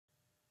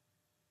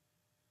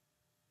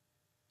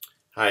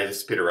Hi, this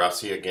is Peter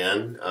Rossi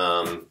again,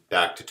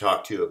 back to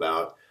talk to you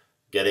about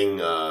getting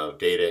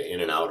data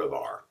in and out of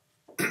R.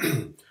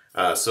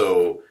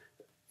 So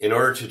in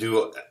order to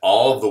do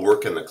all of the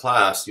work in the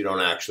class, you don't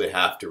actually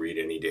have to read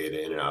any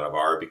data in and out of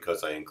R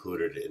because I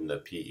included it in the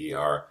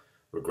PER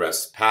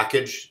regress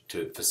package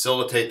to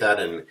facilitate that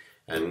and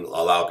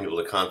allow people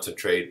to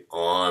concentrate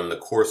on the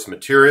course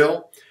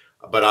material.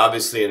 But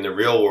obviously in the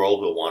real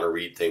world, we'll want to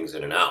read things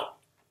in and out.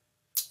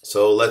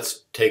 So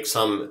let's take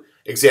some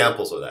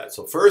examples of that.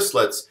 So first,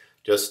 let's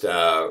just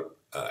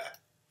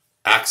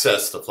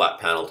access the flat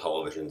panel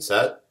television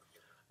set,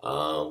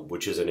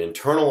 which is an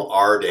internal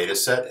R data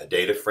set, a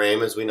data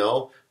frame, as we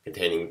know,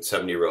 containing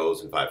 70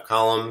 rows and 5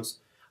 columns.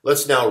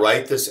 Let's now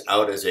write this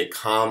out as a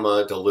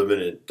comma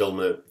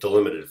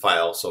delimited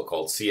file,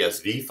 so-called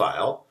CSV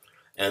file.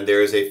 And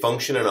there is a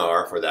function in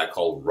R for that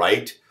called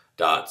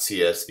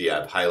write.csv.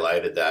 I've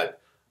highlighted that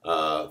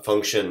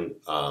function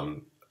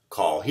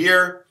call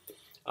here.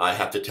 I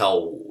have to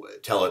tell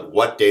it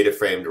what data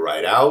frame to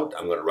write out.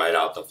 I'm going to write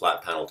out the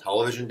flat panel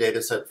television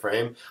data set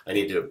frame. I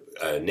need to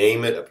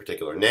name it a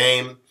particular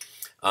name.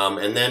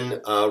 And then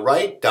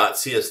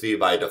write.csv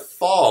by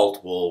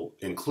default will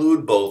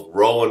include both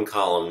row and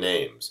column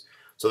names.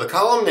 So the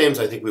column names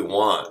I think we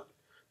want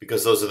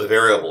because those are the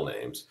variable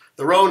names.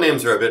 The row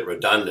names are a bit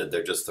redundant.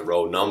 They're just the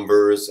row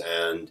numbers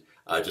and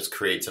just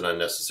creates an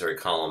unnecessary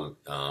column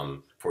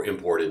for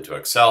import into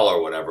Excel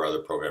or whatever other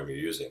program you're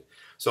using.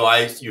 So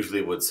I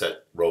usually would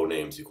set row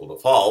names equal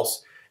to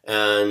false.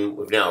 And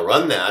we've now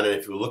run that. And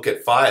if you look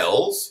at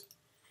files,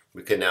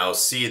 we can now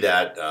see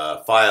that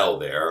file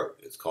there.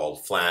 It's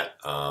called flat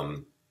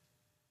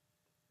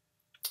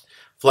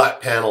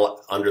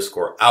panel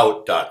underscore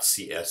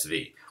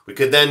out.csv. We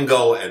could then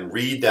go and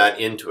read that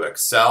into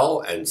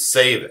Excel and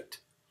save it,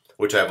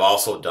 which I've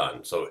also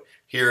done. So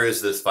here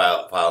is this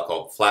file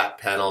called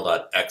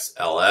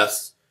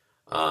flatpanel.xls.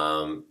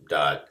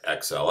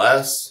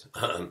 .xls.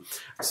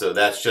 So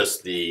that's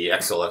just the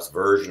XLS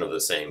version of the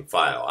same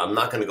file. I'm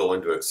not going to go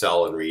into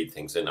Excel and read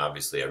things in.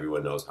 Obviously,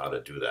 everyone knows how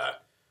to do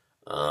that.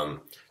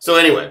 So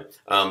anyway,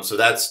 so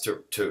that's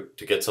to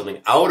get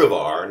something out of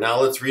R. Now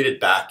let's read it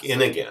back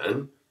in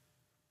again.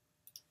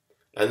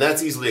 And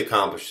that's easily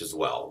accomplished as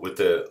well with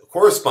the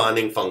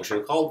corresponding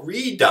function called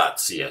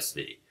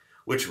read.csv,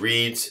 which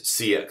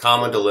reads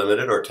comma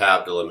delimited or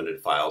tab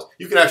delimited files.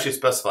 You can actually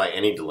specify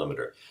any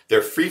delimiter.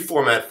 They're free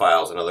format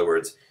files. In other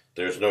words,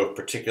 there's no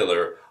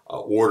particular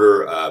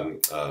order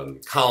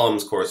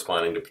columns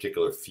corresponding to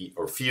particular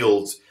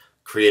fields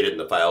created in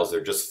the files.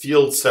 They're just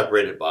fields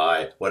separated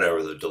by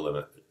whatever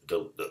the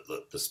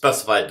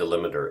specified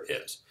delimiter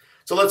is.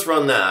 So let's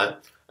run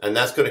that. And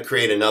that's going to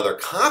create another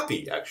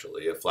copy,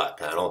 actually, of flat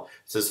panel.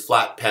 It says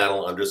flat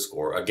panel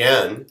underscore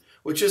again,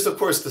 which is, of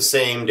course, the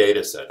same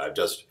data set. I've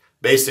just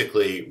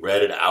basically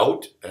read it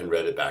out and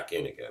read it back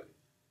in again.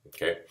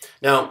 Okay.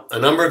 Now, a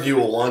number of you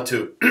will want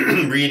to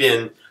read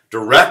in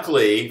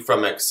directly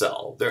from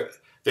Excel.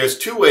 There's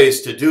two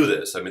ways to do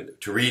this. I mean,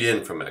 to read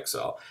in from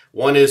Excel.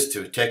 One is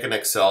to take an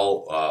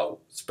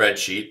Excel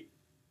spreadsheet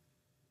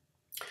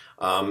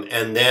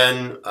and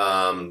then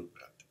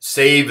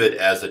save it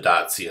as a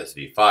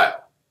 .csv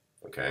file.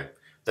 Okay.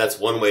 That's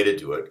one way to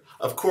do it.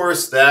 Of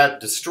course, that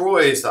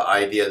destroys the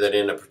idea that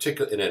in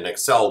an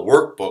Excel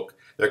workbook,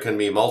 there can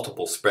be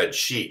multiple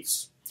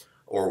spreadsheets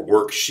or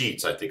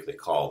worksheets, I think they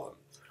call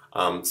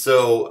them.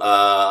 So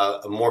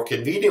a more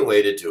convenient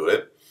way to do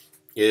it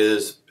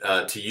is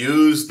to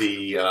use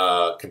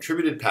the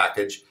contributed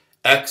package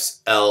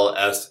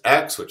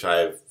xlsx, which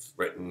I've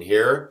written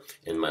here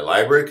in my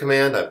library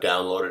command. I've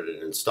downloaded it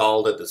and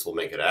installed it. This will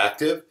make it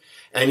active.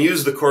 And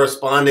use the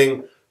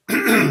corresponding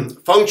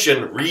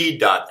function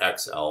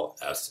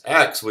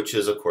read.xlsx, which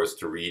is, of course,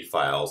 to read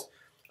files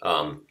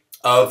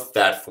of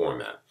that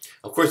format.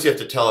 Of course, you have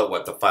to tell it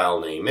what the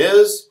file name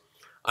is.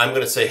 I'm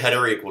going to say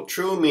header equal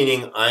true,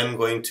 meaning I'm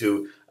going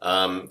to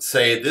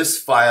say this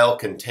file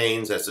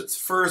contains as its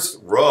first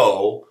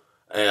row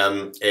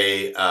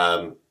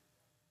the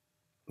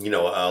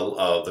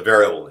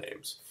variable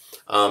names.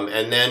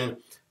 And then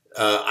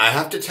I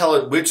have to tell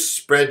it which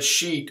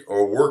spreadsheet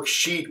or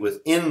worksheet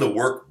within the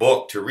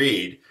workbook to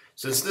read.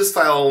 Since this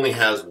file only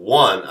has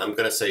one, I'm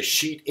going to say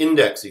sheet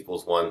index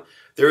equals 1.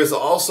 There is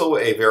also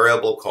a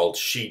variable called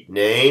sheet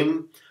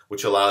name,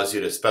 which allows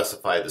you to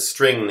specify the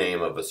string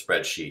name of a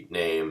spreadsheet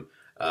name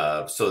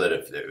so that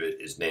if it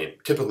is named,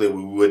 typically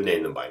we would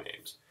name them by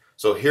names.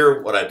 So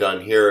here, what I've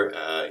done here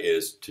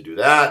is to do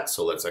that.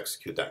 So let's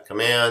execute that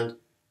command.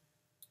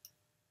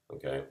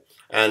 Okay,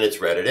 and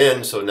it's read it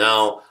in. So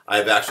now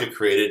I've actually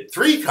created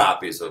 3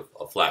 copies of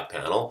flat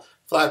panel.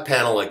 Flat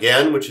panel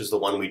again, which is the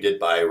one we did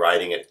by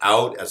writing it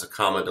out as a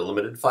comma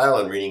delimited file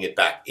and reading it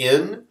back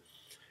in.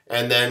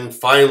 And then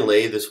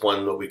finally, this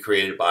one that we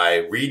created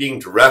by reading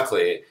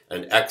directly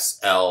an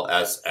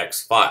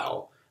xlsx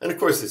file. And of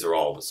course, these are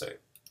all the same.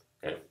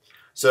 Okay.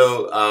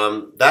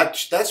 So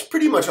that's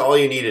pretty much all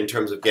you need in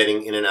terms of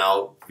getting in and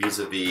out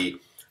vis-a-vis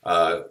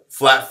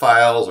flat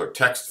files or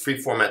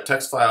free format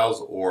text files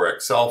or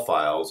Excel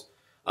files.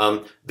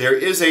 There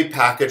is a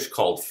package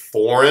called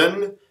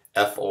foreign,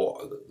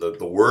 the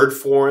word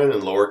foreign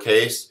in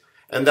lowercase,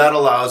 and that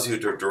allows you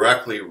to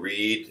directly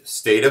read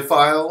Stata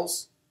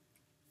files,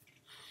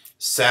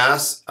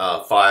 SAS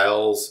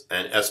files,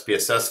 and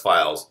SPSS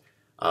files,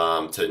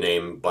 to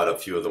name but a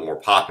few of the more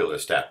popular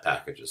stat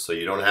packages. So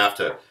you don't have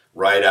to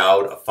write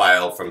out a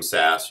file from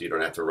SAS, you don't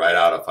have to write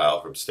out a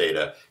file from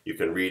Stata, you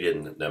can read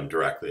in them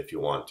directly if you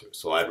want to.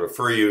 So I'd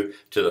refer you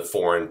to the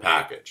foreign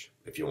package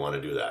if you want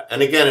to do that.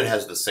 And again, it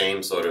has the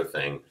same sort of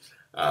thing,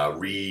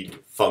 read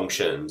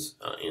functions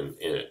in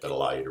it that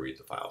allow you to read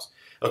the files.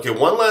 Okay,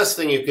 one last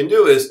thing you can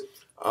do is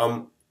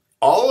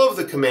all of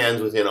the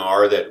commands within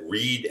R that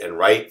read and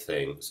write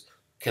things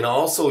can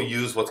also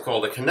use what's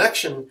called a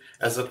connection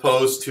as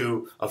opposed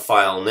to a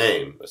file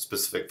name, a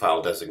specific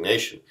file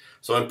designation.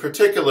 So in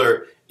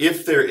particular,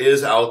 if there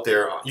is out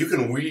there, you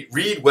can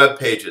read web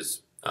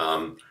pages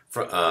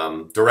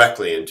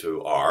directly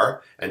into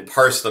R and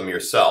parse them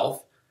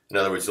yourself. In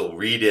other words, you'll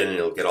read in and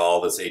you'll get all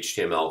this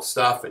HTML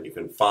stuff, and you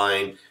can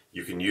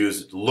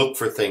look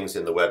for things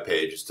in the web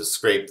pages to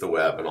scrape the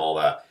web and all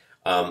that.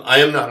 I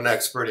am not an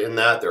expert in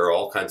that. There are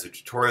all kinds of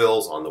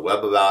tutorials on the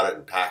web about it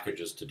and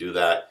packages to do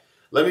that.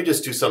 Let me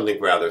just do something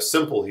rather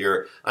simple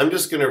here. I'm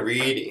just going to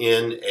read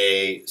in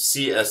a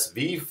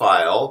CSV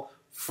file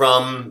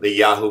from the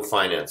Yahoo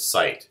Finance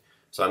site.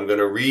 So I'm going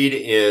to read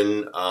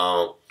in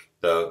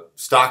the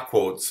stock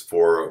quotes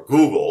for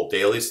Google,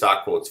 daily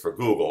stock quotes for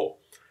Google,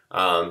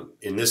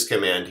 in this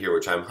command here,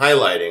 which I'm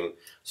highlighting.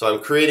 So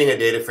I'm creating a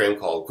data frame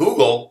called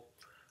Google,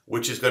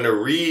 which is going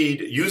to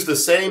use the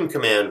same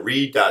command,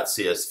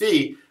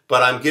 read.csv,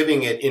 but I'm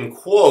giving it in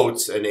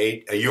quotes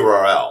a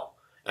URL.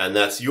 And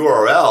that's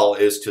URL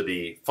is to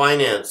the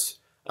finance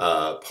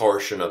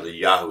portion of the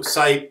Yahoo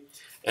site,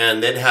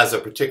 and then has a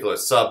particular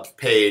sub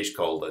page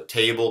called a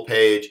table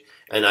page,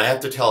 and I have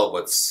to tell it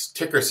what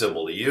ticker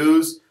symbol to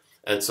use,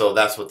 and so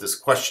that's what this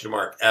question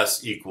mark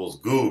S equals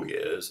Goog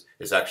is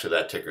actually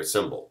that ticker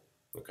symbol.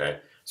 Okay,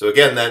 so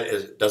again,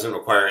 doesn't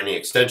require any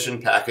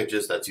extension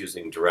packages. That's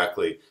using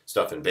directly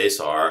stuff in base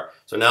R.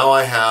 So now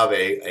I have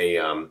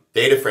a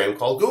data frame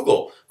called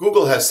Google.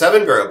 Google has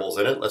 7 variables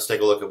in it. Let's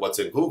take a look at what's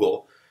in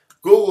Google.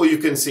 Google, you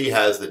can see,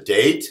 has the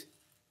date,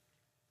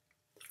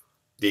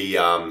 the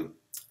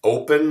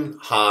open,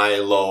 high,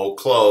 low,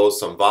 close,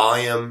 some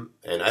volume,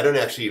 and I don't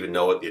actually even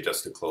know what the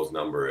adjusted close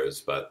number is,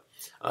 but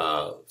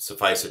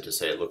suffice it to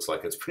say it looks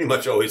like it's pretty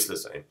much always the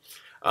same.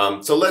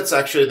 So let's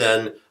actually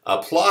then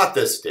plot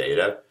this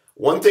data.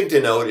 One thing to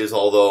note is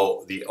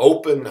although the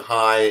open,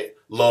 high,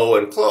 low,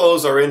 and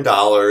close are in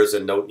dollars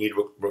and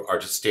are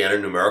just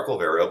standard numerical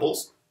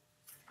variables,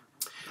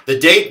 the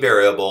date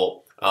variable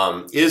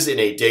is in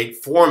a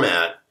date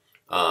format,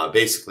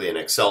 basically an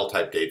Excel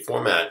type date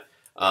format.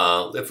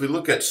 If we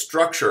look at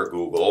structure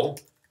Google,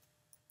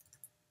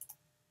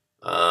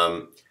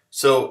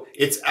 so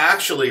it's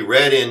actually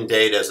read in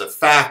date as a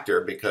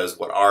factor, because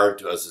what R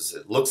does is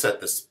it looks at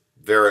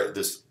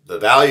the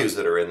values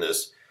that are in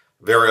this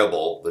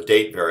variable, the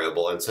date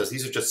variable, and says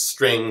these are just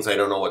strings, I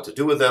don't know what to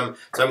do with them,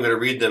 so I'm going to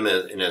read them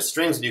as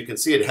strings, and you can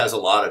see it has a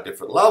lot of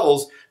different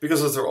levels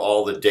because those are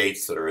all the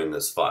dates that are in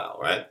this file,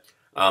 right?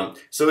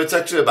 So it's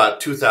actually about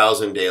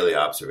 2,000 daily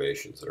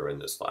observations that are in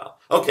this file.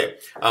 Okay,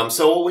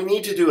 so what we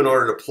need to do in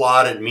order to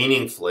plot it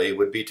meaningfully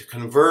would be to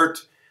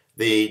convert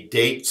the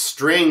date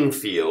string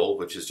field,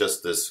 which is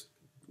just this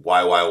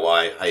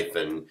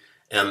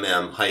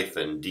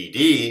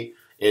YYY-MM-DD,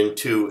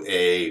 into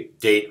a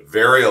date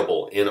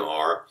variable in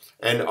R.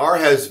 And R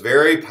has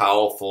very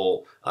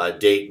powerful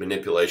date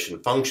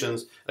manipulation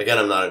functions. Again,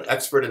 I'm not an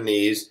expert in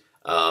these.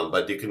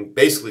 But you can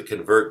basically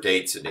convert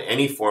dates into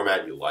any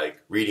format you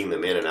like, reading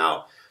them in and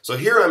out. So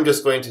here I'm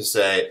just going to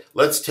say,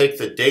 let's take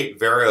the date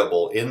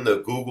variable in the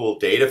Google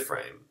data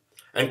frame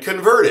and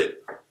convert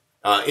it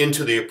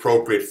into the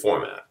appropriate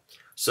format.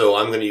 So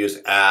I'm going to use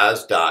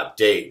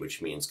as.date,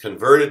 which means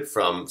convert it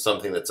from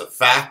something that's a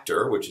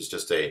factor, which is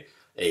just a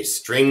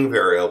string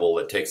variable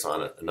that takes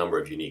on a number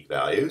of unique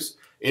values,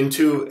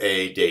 into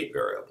a date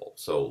variable.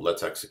 So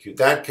let's execute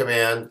that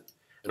command,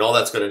 and all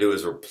that's going to do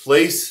is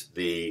replace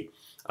the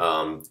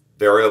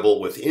variable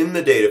within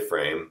the data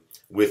frame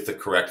with the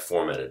correct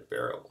formatted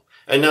variable.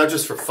 And now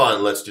just for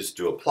fun, let's just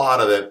do a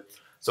plot of it.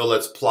 So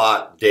let's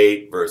plot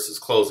date versus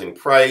closing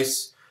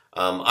price.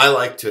 I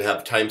like to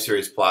have time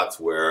series plots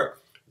where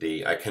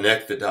I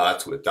connect the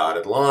dots with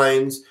dotted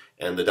lines,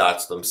 and the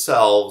dots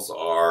themselves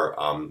are,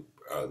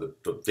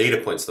 the data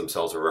points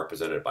themselves are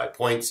represented by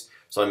points.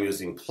 So I'm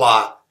using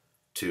plot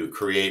to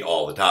create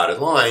all the dotted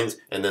lines,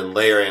 and then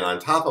layering on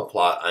top of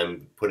plot,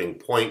 I'm putting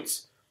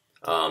points.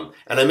 And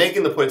I'm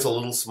making the points a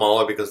little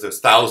smaller because there's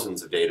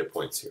thousands of data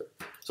points here.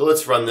 So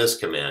let's run this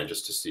command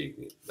just to see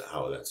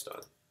how that's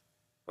done.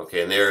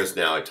 Okay, and there is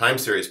now a time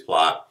series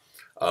plot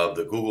of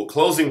the Google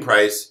closing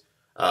price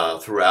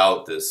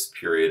throughout this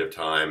period of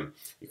time.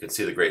 You can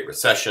see the Great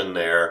Recession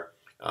there,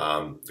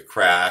 the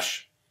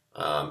crash,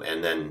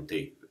 and then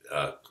the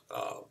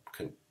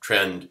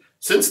trend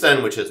since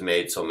then, which has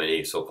made so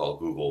many so-called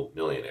Google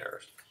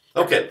millionaires.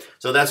 Okay,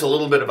 so that's a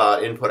little bit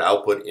about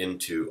input-output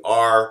into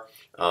R.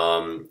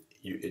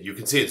 you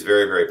can see it's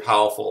very, very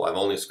powerful. I've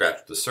only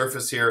scratched the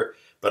surface here,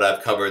 but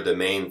I've covered the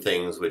main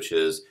things, which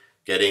is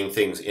getting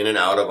things in and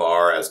out of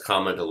R as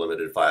comma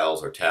delimited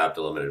files or tab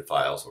delimited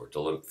files or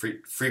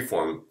free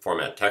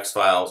format text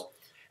files,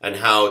 and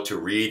how to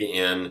read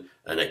in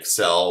an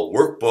Excel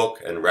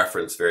workbook and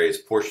reference various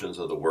portions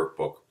of the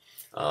workbook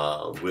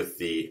with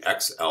the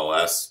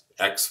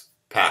xlsx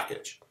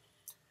package.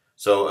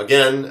 So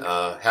again,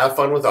 have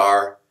fun with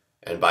R,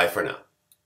 and bye for now.